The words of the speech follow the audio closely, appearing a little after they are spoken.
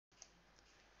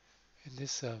In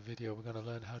this video, we're going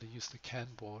to learn how to use the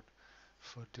Kanban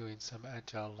for doing some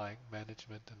agile-like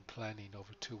management and planning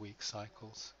over 2-week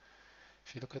cycles.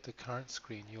 If you look at the current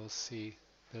screen, you'll see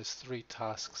there's 3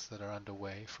 tasks that are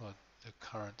underway for the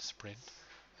current sprint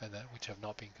and that which have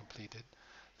not been completed.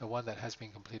 The one that has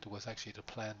been completed was actually to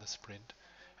plan the sprint,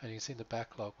 and you can see in the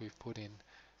backlog we've put in,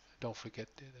 don't forget,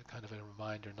 kind of a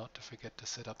reminder not to forget to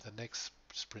set up the next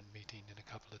sprint meeting in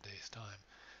a couple of days' time.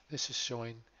 This is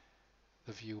showing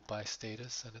the view by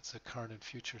status, and it's a current and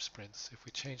future sprints. If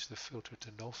we change the filter to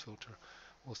no filter,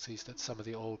 we'll see that some of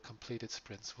the old completed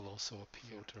sprints will also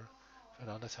appear. And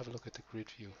now let's have a look at the grid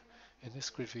view. In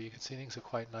this grid view, you can see things are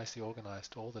quite nicely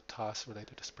organized. All the tasks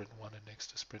related to sprint 1 are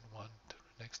next to sprint 1,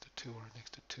 next to 2 are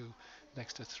next to 2,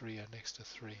 next to 3 are next to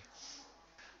 3.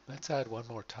 Let's add one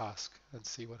more task and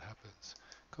see what happens.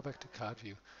 Go back to card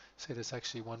view. Say there's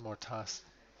actually one more task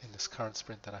in this current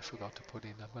sprint that I forgot to put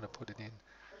in. I'm going to put it in.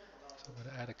 So I'm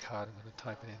going to add a card. I'm going to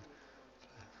type it in.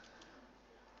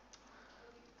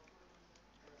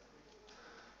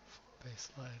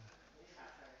 Baseline.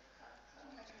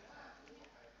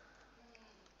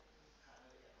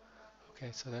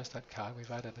 Okay, so there's that card.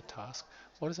 We've added a task.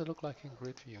 What does it look like in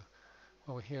grid view?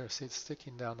 Well, here, see it's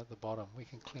sticking down at the bottom. We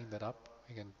can clean that up.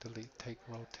 We can take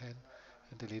row 10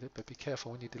 and delete it. But be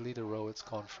careful, when you delete a row, it's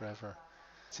gone forever.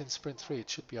 It's in sprint 3. It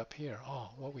should be up here. Oh,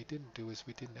 what we didn't do is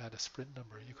we didn't add a sprint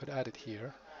number. You could add it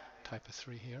here, type a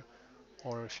 3 here.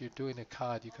 Or if you're doing a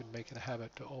card, you could make it a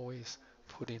habit to always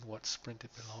put in what sprint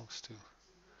it belongs to.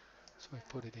 So we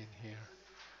put it in here.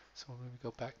 So when we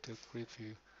go back to grid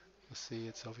view, you'll see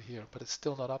it's over here, but it's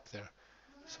still not up there.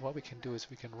 So what we can do is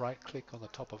we can right click on the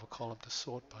top of a column to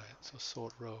sort by it, so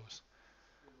sort rows.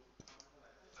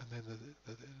 And then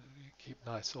keep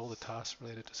nice, all the tasks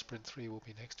related to sprint 3 will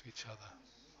be next to each other.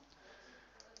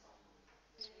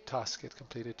 Tasks get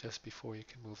completed just before you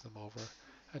can move them over,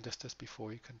 and just as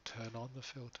before you can turn on the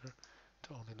filter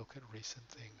to only look at recent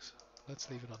things.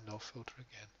 Let's leave it on no filter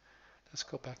again. Let's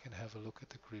go back and have a look at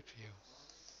the grid view.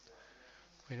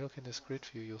 When you look in this grid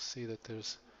view, you'll see that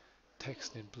there's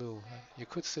text in blue. You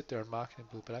could sit there and mark it in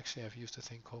blue, but actually I've used a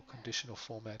thing called conditional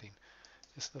formatting.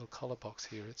 This little color box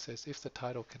here, it says if the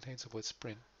title contains the word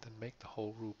sprint, then make the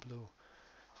whole row blue.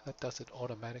 So that does it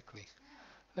automatically.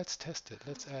 Let's test it.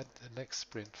 Let's add the next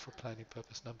sprint for planning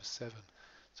purpose, number 7.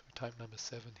 So we type number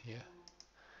 7 here.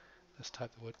 Let's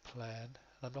type the word plan.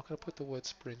 And I'm not going to put the word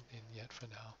sprint in yet for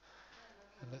now.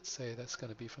 And let's say that's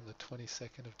going to be from the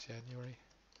 22nd of January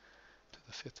to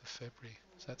the 5th of February.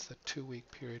 So that's the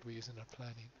 2-week period we use in our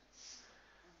planning.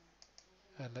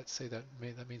 And let's say that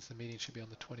means the meeting should be on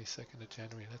the 22nd of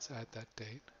January. Let's add that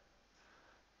date.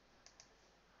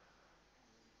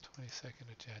 22nd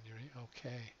of January.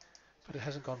 Okay. But it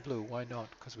hasn't gone blue. Why not?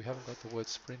 Because we haven't got the word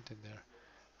sprint in there.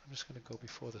 I'm just going to go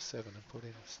before the 7 and put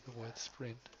in the word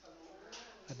sprint.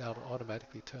 And now it'll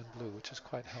automatically turn blue, which is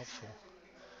quite helpful.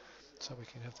 So we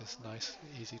can have this nice,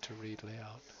 easy to read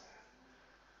layout.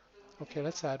 Okay,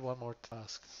 let's add one more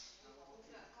task.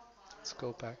 Let's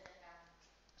go back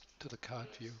to the card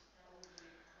view.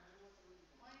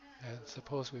 And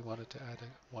suppose we wanted to add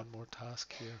one more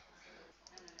task here.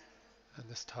 And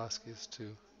this task is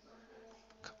to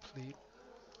complete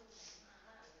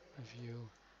review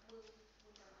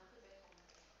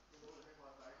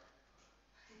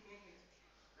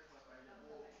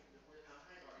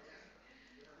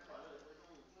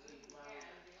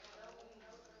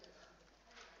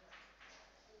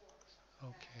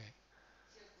Okay,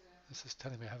 this is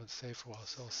telling me I haven't saved for a while,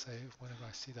 so I'll save. Whenever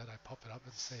I see that, I pop it up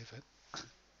and save it.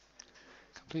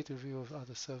 Complete review of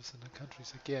other services in the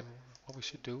countries. Again, what we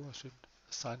should do, I should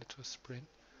assign it to a sprint.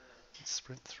 It's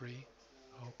sprint 3.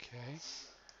 Okay.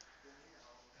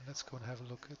 And let's go and have a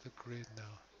look at the grid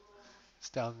now. It's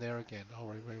down there again.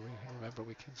 Alright, remember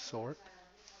we can sort.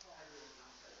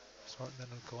 Sort and then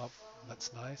it'll go up.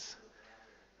 That's nice.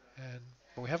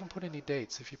 But we haven't put any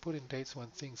dates. If you put in dates when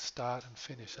things start and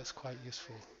finish, that's quite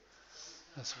useful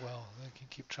as well. Then you can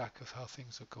keep track of how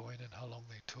things are going and how long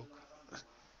they took.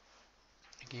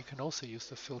 You can also use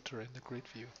the filter in the grid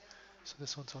view. So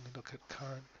this one's only look at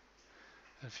current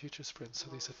and future sprints, so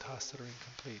these are tasks that are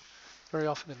incomplete. Very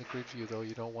often in the grid view though,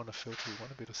 you don't want to filter, you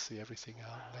want to be able to see everything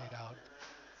out, laid out.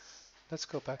 Let's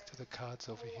go back to the cards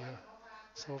over here.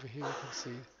 So over here you can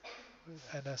see,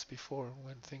 and as before,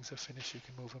 when things are finished you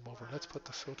can move them over. Let's put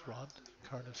the filter on,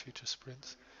 current and future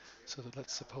sprints, so that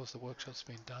let's suppose the workshop's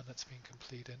been done, it's been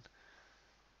completed.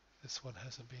 This one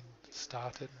hasn't been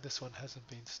started, this one hasn't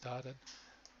been started.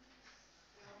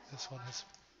 This one has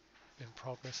in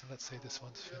progress, and let's say this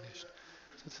one's finished.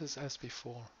 So this is as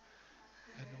before.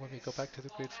 And when we go back to the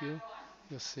grid view,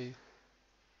 you'll see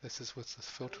This is with the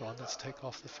filter on. Let's take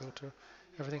off the filter.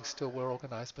 Everything's still well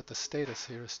organized, but the status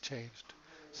here has changed.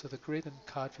 So the grid and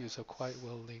card views are quite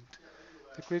well linked.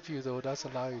 The grid view, though, does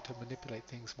allow you to manipulate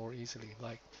things more easily,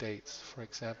 like dates. For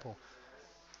example,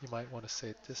 you might want to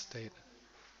say this date.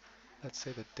 Let's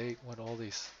say the date when all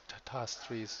these task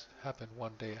 3s happened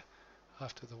one day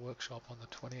after the workshop on the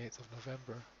 28th of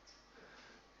November.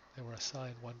 They were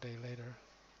assigned one day later.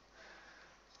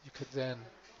 You could then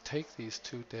take these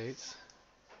two dates.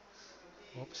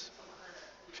 Oops.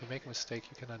 If you make a mistake,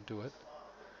 you can undo it.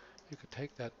 You could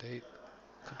take that date,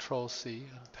 Control C,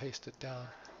 and paste it down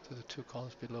to the two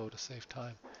columns below to save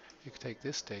time. You could take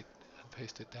this date and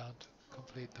paste it down to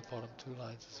complete the bottom two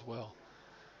lines as well.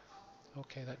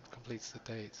 Okay, that completes the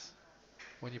dates.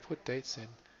 When you put dates in,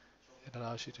 it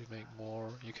allows you to make more.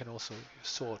 You can also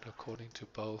sort according to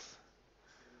both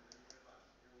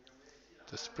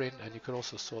the sprint, and you could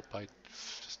also sort by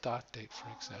start date, for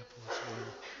example, as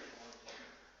well.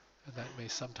 And that may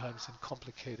sometimes in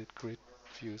complicated grid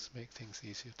views make things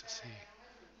easier to see.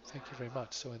 Thank you very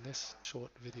much. So in this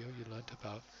short video you learned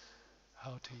about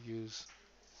how to use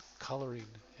coloring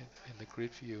in the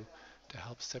grid view to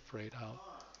help separate out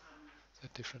the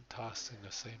different tasks in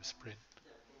the same sprint.